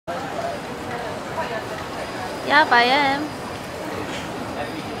Yep, I am.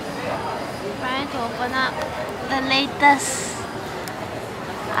 Trying to open up the latest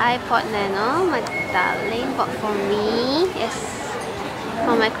Ipod Nano. My darling bought for me. Yes,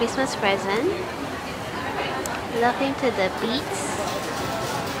 for my Christmas present. Love him to the beats.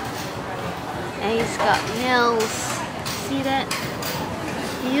 And he's got nails. See that?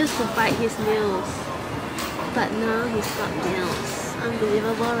 He used to bite his nails, but now he's got nails.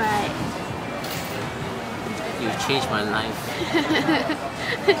 Unbelievable, right? You changed my life.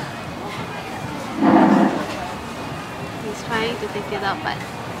 He's trying to pick it up, but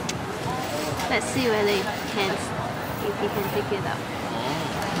let's see whether he can pick it up.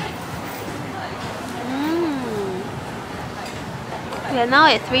 We are now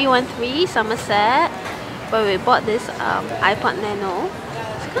at 313 Somerset, where we bought this Ipod Nano.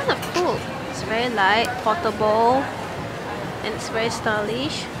 It's kind of cool. It's very light, portable, and it's very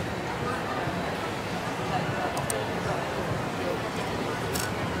stylish.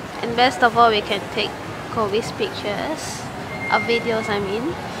 And best of all, we can take Kobe's pictures, videos I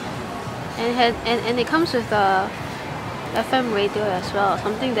mean. And it comes with the FM radio as well,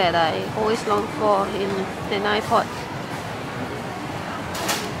 something that I always long for in an iPod.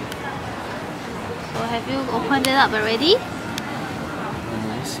 So have you opened it up already?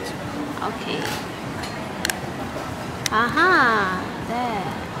 Almost. Okay. Aha!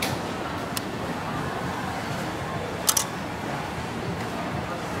 There.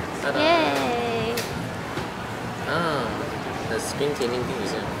 Yay! Ah, the screen cleaning thing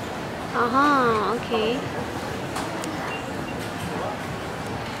is here. Okay.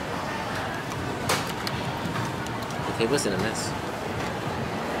 The table's in a mess.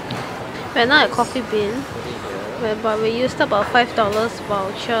 We're not at Coffee Bean, but we used about $5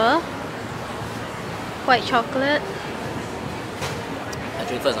 voucher. White chocolate. I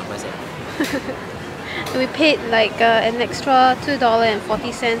drink first on myself. We paid like an extra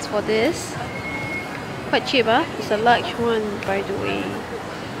 $2.40 for this. Quite cheap, huh? It's a large one, by the way.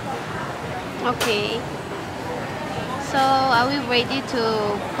 Okay. So, are we ready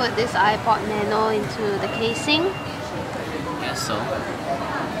to put this Ipod Nano into the casing? Yes, so.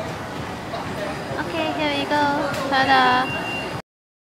 Okay, here we go. Ta-da!